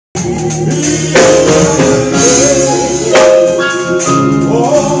Yes,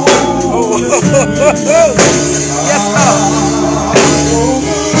 Lord.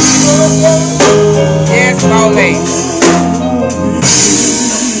 Yes, Pauline.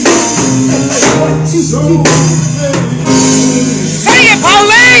 Sing it,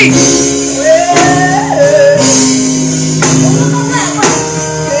 Pauline.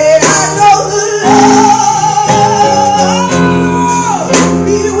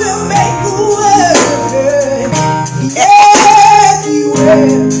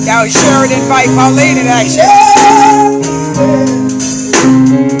 Y'all sure didn't invite Pauline in action.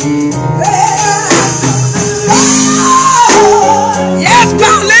 Yes,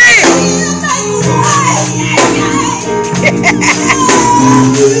 Pauline!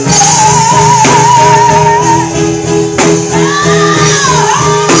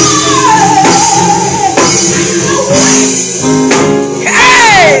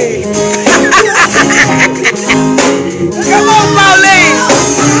 Hey! Come on, Pauline!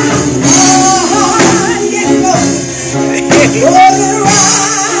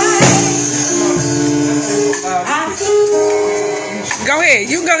 Go ahead.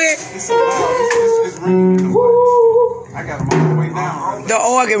 You can go ahead. It's ringing. I got them all the way down. The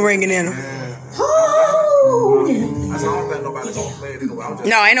organ ringing in them. I don't think nobody gonna play it anyway.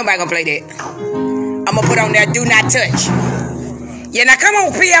 No, ain't nobody gonna play that. I'm gonna put on there, do not touch. Yeah, now come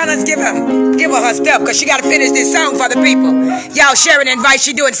on, pianos, give her stuff, because she gotta finish this song for the people. Y'all sharing the invite,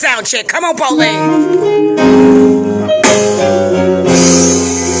 she doing sound check. Come on, Pauline.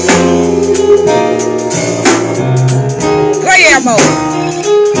 Play Elmo.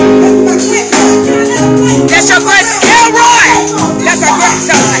 That's your great Elroy. That's our great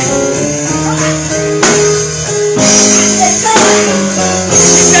son.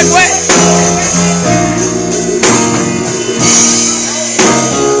 He said what?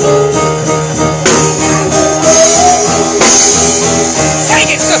 Sing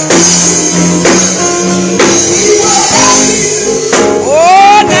it, sister.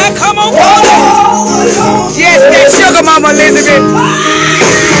 Oh, now come on, Pauline. Yes, that sugar mama Elizabeth.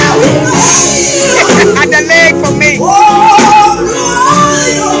 The leg for me.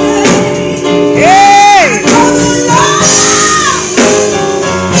 Hey!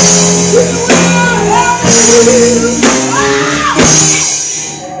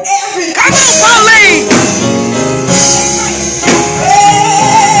 Come on, Pauline!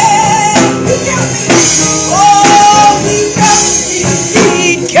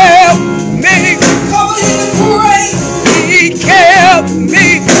 He kept me. He kept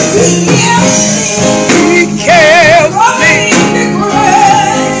me. He kept me.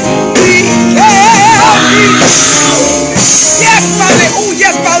 He kept me. Yes, Pauline. Oh,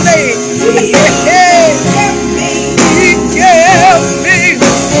 yes, Pauline. He kept me.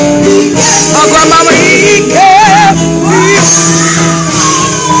 Oh, grandmama, he kept me.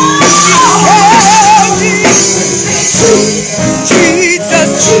 He kept me.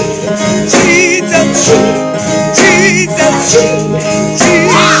 Jesus, Jesus, Jesus,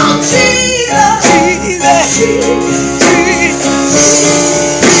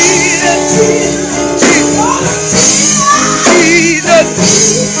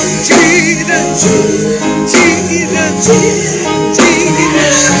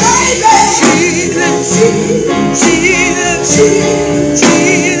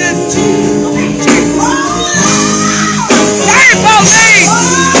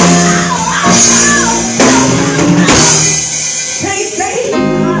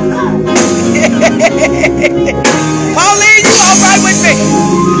 Pauline, you all right with me?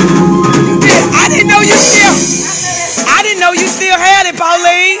 I didn't know you still had it,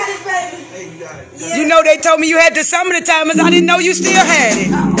 Pauline. You know they told me you had the some of the timers. I didn't know you still had it.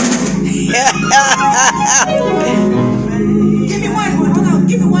 Give me one. Hold on.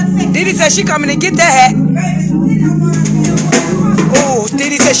 Give me 1 second. Didi said she coming to get that hat. Oh,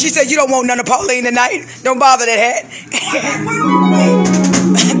 Didi said she said you don't want none of Pauline tonight. Don't bother that hat.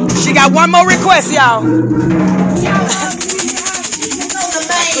 She got one more request, y'all.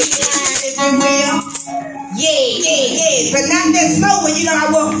 Yeah. But not that slow one, you know I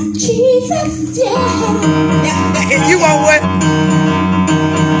will. Jesus, yeah. You want what?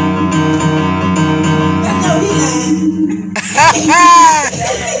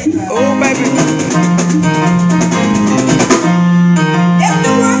 Oh, baby.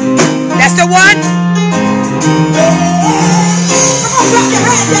 That's the one? Come on, clap your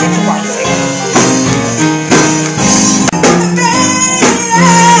hands down.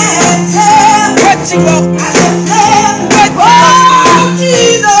 What you go?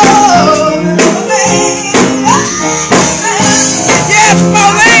 Yes,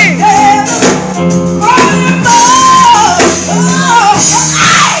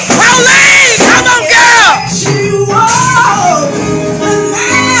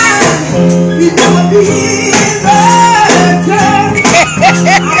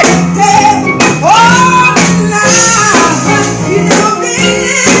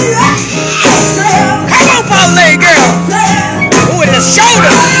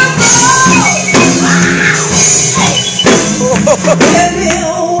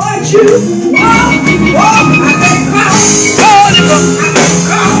 tell what you want. I said, call. Holy Ghost. I said,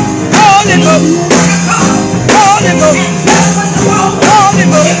 call. Holy Ghost. Call. Holy Ghost. And tell what you want. Holy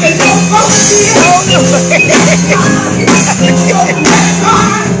Ghost. If it's your fault, dear. Holy Ghost. Your credit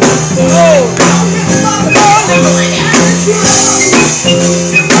card. Oh. Call this mother. Holy Ghost.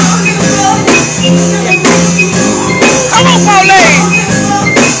 Come on, Pauline.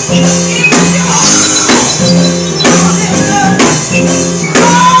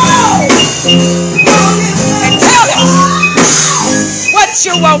 And tell him what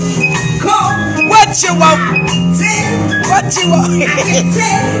you want. What you want. What you want.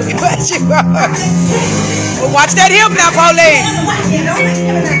 What you want. Well, watch that hip now, Pauline.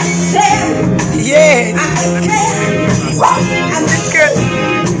 Yeah. Good.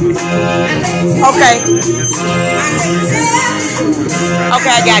 Okay.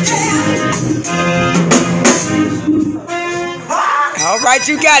 Okay, I got you. All right,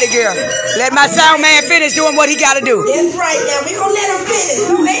 you got it, girl. Let my sound man finish doing what he got to do. That's right. Now we gonna let him finish.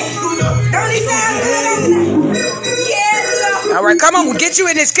 Don't he sound good? Yes. All right, come on. We'll get you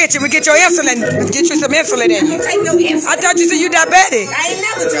in this kitchen. We'll get your insulin. We'll get you some insulin in you. Take no insulin. I thought you said you diabetic. I ain't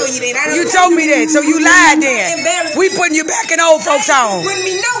never told you that. You told me that, so you lied then. We putting you back in old folks' home. Wouldn't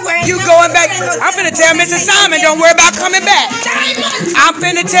be nowhere. You going back. I'm finna tell Mr. Simon, don't worry about coming back. I'm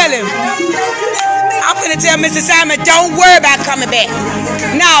finna tell him. I'm finna tell Mr. Simon, don't worry about coming back.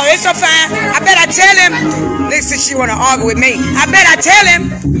 No, it's so fine. I bet I tell him. Listen, she wanna argue with me. I bet I tell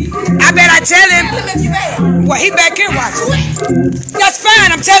him. I bet I tell him. Well, he back in watching. That's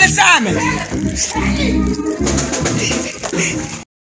fine. I'm telling Simon.